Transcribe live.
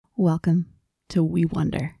Welcome to We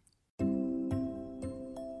Wonder.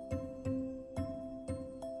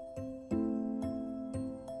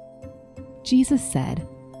 Jesus said,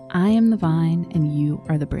 "I am the vine and you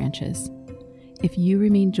are the branches. If you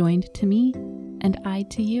remain joined to me and I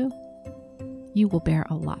to you, you will bear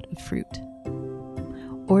a lot of fruit."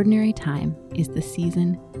 Ordinary time is the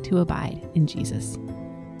season to abide in Jesus.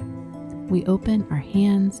 We open our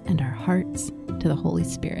hands and our hearts to the Holy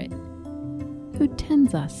Spirit, who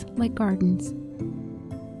tends us like gardens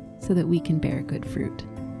so that we can bear good fruit.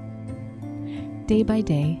 Day by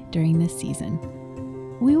day during this season,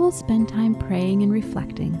 we will spend time praying and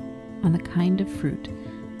reflecting on the kind of fruit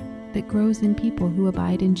that grows in people who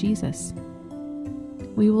abide in Jesus.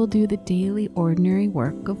 We will do the daily ordinary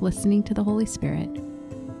work of listening to the Holy Spirit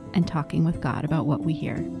and talking with God about what we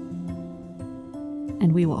hear.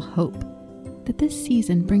 And we will hope that this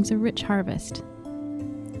season brings a rich harvest,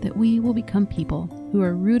 that we will become people who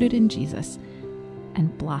are rooted in Jesus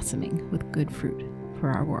and blossoming with good fruit for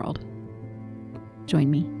our world. Join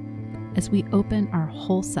me as we open our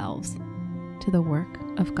whole selves to the work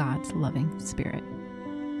of God's loving Spirit.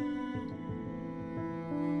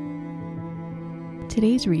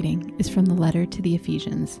 Today's reading is from the letter to the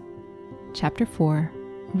Ephesians, chapter 4,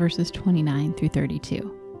 verses 29 through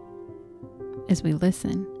 32. As we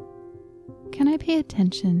listen, can I pay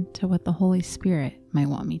attention to what the Holy Spirit might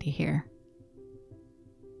want me to hear?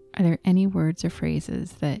 Are there any words or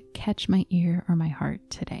phrases that catch my ear or my heart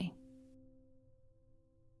today?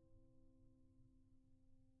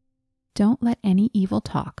 Don't let any evil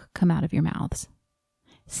talk come out of your mouths.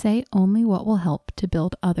 Say only what will help to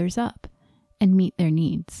build others up and meet their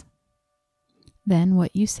needs. Then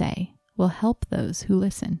what you say will help those who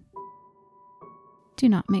listen. Do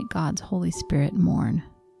not make God's Holy Spirit mourn.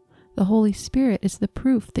 The Holy Spirit is the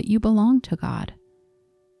proof that you belong to God,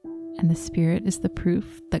 and the Spirit is the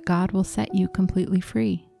proof that God will set you completely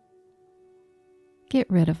free. Get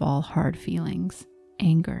rid of all hard feelings,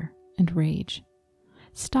 anger, and rage.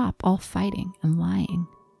 Stop all fighting and lying.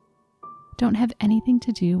 Don't have anything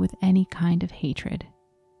to do with any kind of hatred.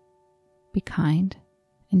 Be kind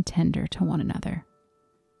and tender to one another.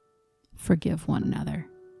 Forgive one another,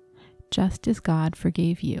 just as God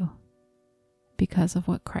forgave you, because of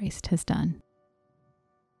what Christ has done.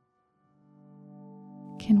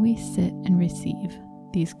 Can we sit and receive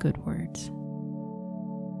these good words?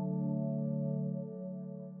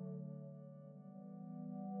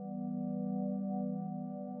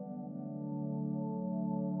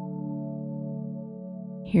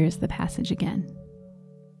 Here's the passage again.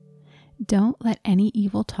 Don't let any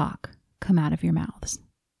evil talk come out of your mouths.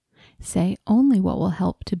 Say only what will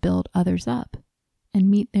help to build others up and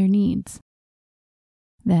meet their needs.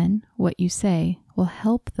 Then what you say will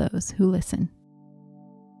help those who listen.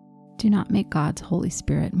 Do not make God's Holy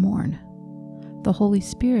Spirit mourn. The Holy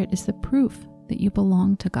Spirit is the proof that you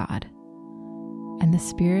belong to God, and the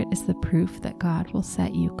Spirit is the proof that God will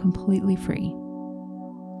set you completely free.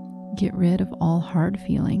 Get rid of all hard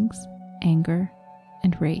feelings, anger,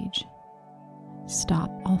 and rage.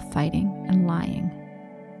 Stop all fighting and lying.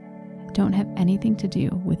 Don't have anything to do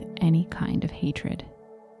with any kind of hatred.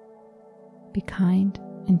 Be kind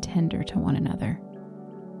and tender to one another.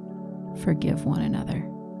 Forgive one another,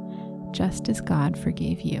 just as God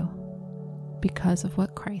forgave you, because of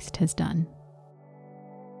what Christ has done.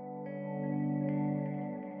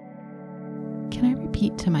 Can I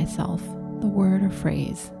repeat to myself the word or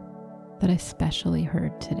phrase that I especially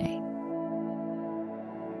heard today?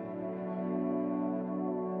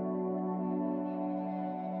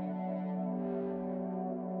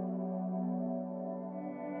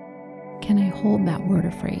 Can I hold that word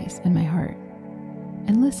or phrase in my heart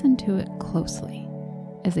and listen to it closely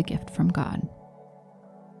as a gift from God?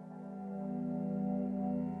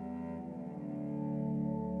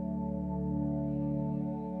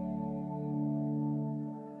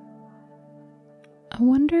 I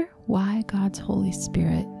wonder why God's Holy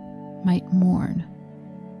Spirit might mourn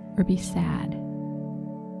or be sad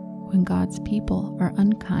when God's people are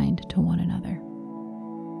unkind to one another.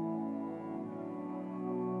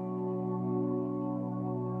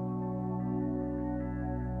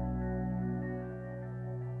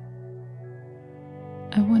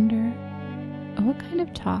 I wonder what kind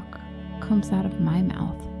of talk comes out of my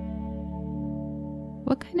mouth.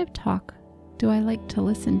 What kind of talk do I like to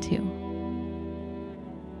listen to?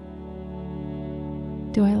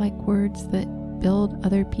 Do I like words that build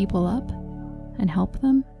other people up and help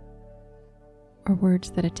them? Or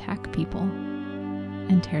words that attack people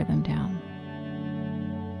and tear them down?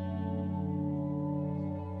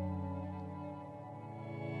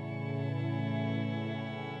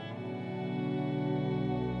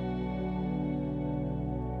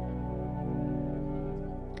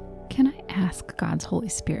 ask God's Holy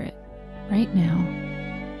Spirit right now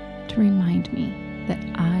to remind me that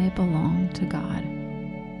I belong to God.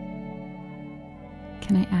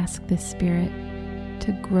 Can I ask this Spirit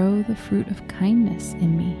to grow the fruit of kindness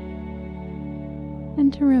in me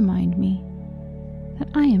and to remind me that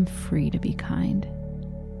I am free to be kind,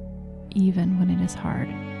 even when it is hard.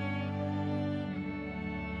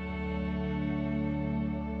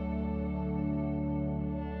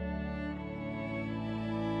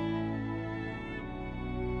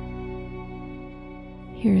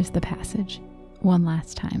 Here is the passage one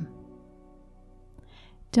last time.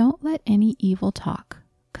 Don't let any evil talk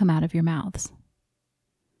come out of your mouths.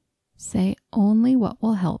 Say only what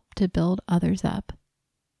will help to build others up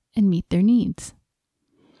and meet their needs.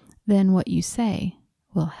 Then what you say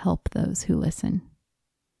will help those who listen.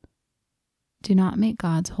 Do not make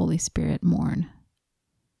God's Holy Spirit mourn.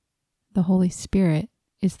 The Holy Spirit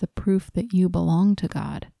is the proof that you belong to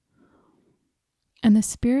God. And the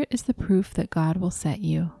Spirit is the proof that God will set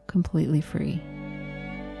you completely free.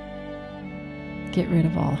 Get rid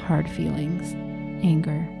of all hard feelings,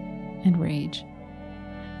 anger, and rage.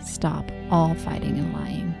 Stop all fighting and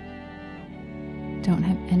lying. Don't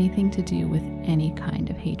have anything to do with any kind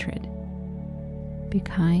of hatred. Be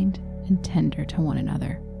kind and tender to one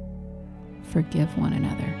another. Forgive one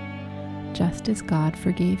another, just as God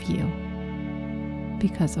forgave you,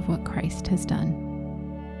 because of what Christ has done.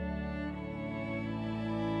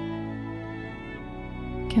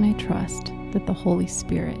 Can I trust that the Holy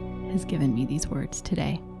Spirit has given me these words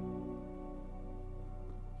today?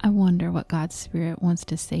 I wonder what God's Spirit wants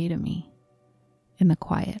to say to me in the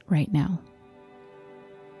quiet right now.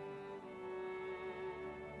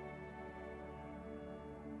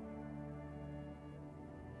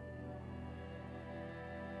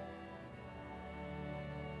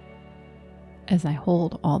 As I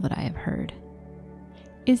hold all that I have heard,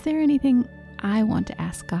 is there anything I want to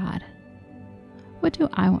ask God? What do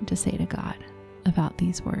I want to say to God about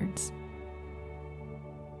these words?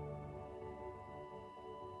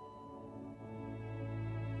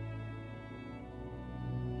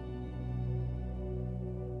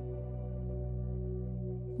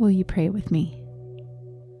 Will you pray with me?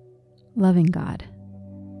 Loving God,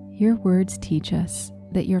 your words teach us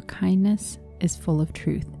that your kindness is full of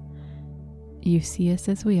truth. You see us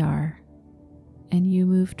as we are, and you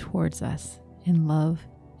move towards us in love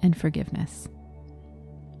and forgiveness.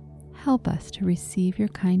 Help us to receive your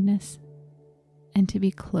kindness and to be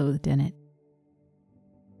clothed in it.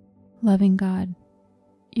 Loving God,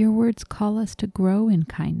 your words call us to grow in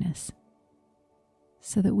kindness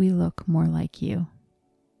so that we look more like you.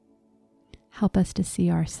 Help us to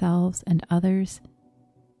see ourselves and others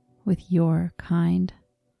with your kind,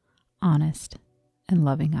 honest, and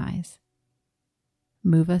loving eyes.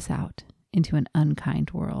 Move us out into an unkind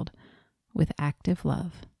world with active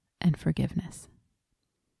love and forgiveness.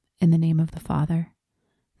 In the name of the Father,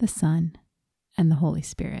 the Son, and the Holy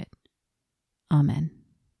Spirit. Amen.